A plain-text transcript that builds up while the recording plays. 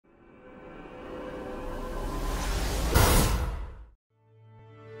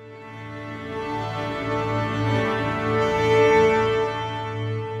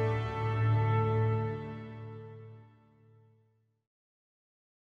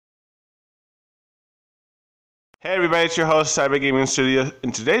Hey everybody, it's your host, Cyber Gaming Studio.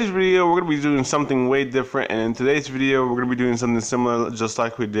 In today's video, we're going to be doing something way different, and in today's video, we're going to be doing something similar just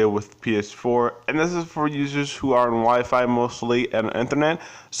like we did with PS4, and this is for users who are on Wi-Fi mostly and internet,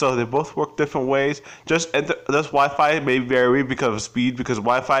 so they both work different ways. Just Wi-Fi may vary because of speed, because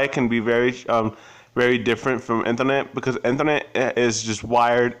Wi-Fi can be very different from internet, because internet is just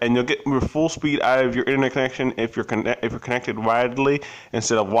wired, and you'll get full speed out of your internet connection if you're connected wirelessly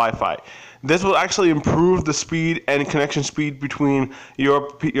instead of Wi-Fi. This will actually improve the speed and connection speed between your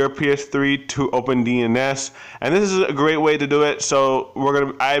PS3 to OpenDNS, and this is a great way to do it. So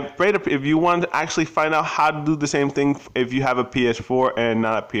if you want to actually find out how to do the same thing if you have a PS4 and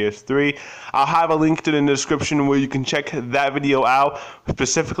not a PS3, I'll have a link to the description where you can check that video out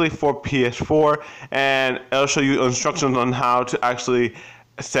specifically for PS4, and it'll show you instructions on how to actually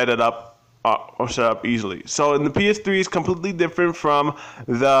set it up or set up easily. So in the PS3 is completely different from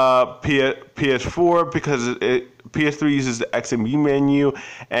the PS4 because PS3 uses the XMB menu,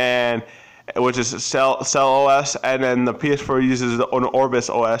 and which is Cell OS, and then the PS4 uses the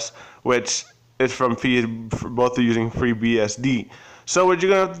Orbis OS, which is from both are using FreeBSD. So what you're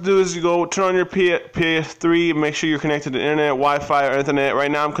gonna have to do is you go turn on your PS3, make sure you're connected to internet, Wi-Fi, or internet.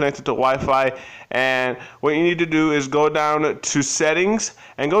 Right now I'm connected to Wi-Fi, and what you need to do is go down to settings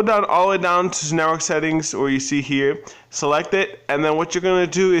and go down all the way down to network settings where you see here. Select it, and then what you're gonna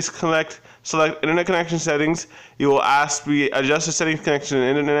do is select internet connection settings. You will adjust the settings connection to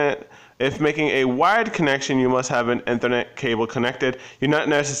internet. If making a wired connection, you must have an Ethernet cable connected. You do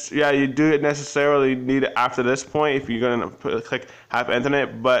necessarily need it after this point if you're gonna click have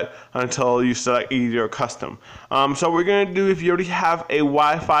Ethernet, but until you select either custom. So what we're gonna do, if you already have a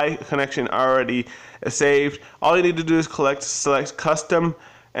Wi-Fi connection already saved, all you need to do is select custom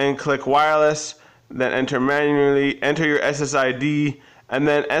and click wireless. Then enter your SSID, and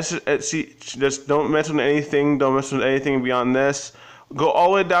then just don't mess with anything. Don't mess with anything beyond this. Go all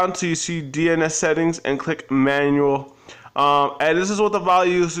the way down till you see DNS settings and click manual. And this is what the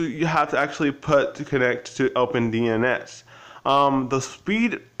values you have to actually put to connect to OpenDNS. The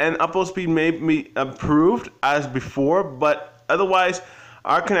speed and upload speed may be improved as before, but otherwise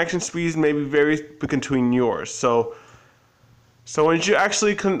our connection speeds may be vary between yours. So once you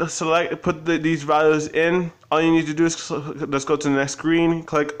actually put these values in, all you need to do is let's go to the next screen,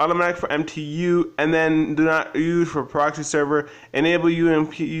 click automatic for MTU, and then do not use for proxy server, enable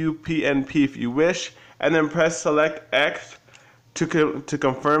UPnP if you wish, and then press select X to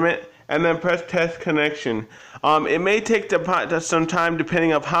confirm it, and then press test connection. It may take some time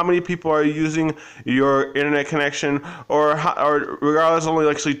depending on how many people are using your internet connection, or regardless, only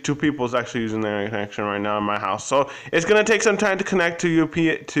actually 2 people is actually using the internet connection right now in my house. So it's gonna take some time to connect to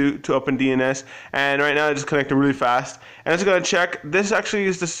OpenDNS, and right now it's just connecting really fast. And it's gonna check. This actually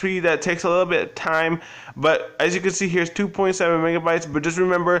is the speed that takes a little bit of time, but as you can see here, it's 2.7 megabytes. But just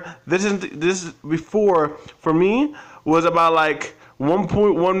remember, this before for me was about like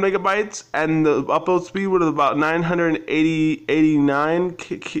 1.1 megabytes, and the upload speed was about 989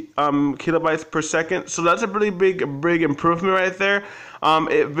 kilobytes per second. So that's a really big improvement right there.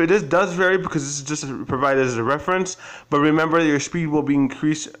 This does vary because this is just provided as a reference, but remember your speed will be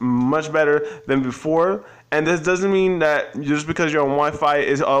increased much better than before. And this doesn't mean that just because you're on Wi-Fi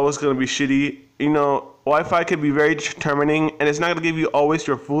is always going to be shitty. You know, Wi-Fi can be very determining, and it's not going to give you always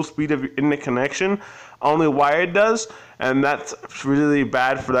your full speed of your internet connection. Only wired does, and that's really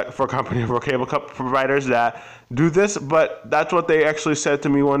bad for cable providers that do this. But that's what they actually said to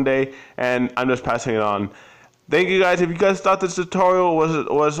me one day, and I'm just passing it on. Thank you guys. If you guys thought this tutorial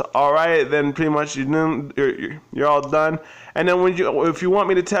was alright, then pretty much you're all done. And then if you want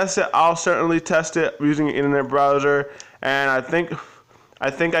me to test it, I'll certainly test it using an internet browser. And I think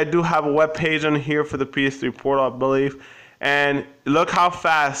I do have a web page on here for the PS3 portal, I believe. And look how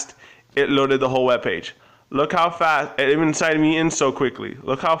fast it loaded the whole web page. Look how fast it even signed me in so quickly.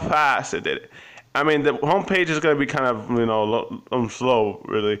 Look how fast it did it. I mean, the home page is going to be kind of slow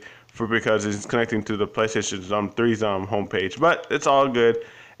really, because it's connecting to the PlayStation 3's home page, but it's all good.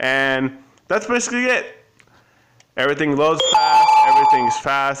 And that's basically it. Everything loads fast. Everything's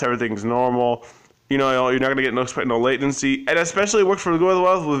fast. Everything's normal. You know, you're not going to get no latency, and especially works for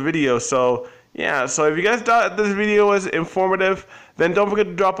well with video. So yeah, so if you guys thought this video was informative, then don't forget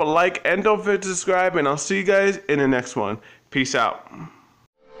to drop a like and don't forget to subscribe, and I'll see you guys in the next one. Peace out.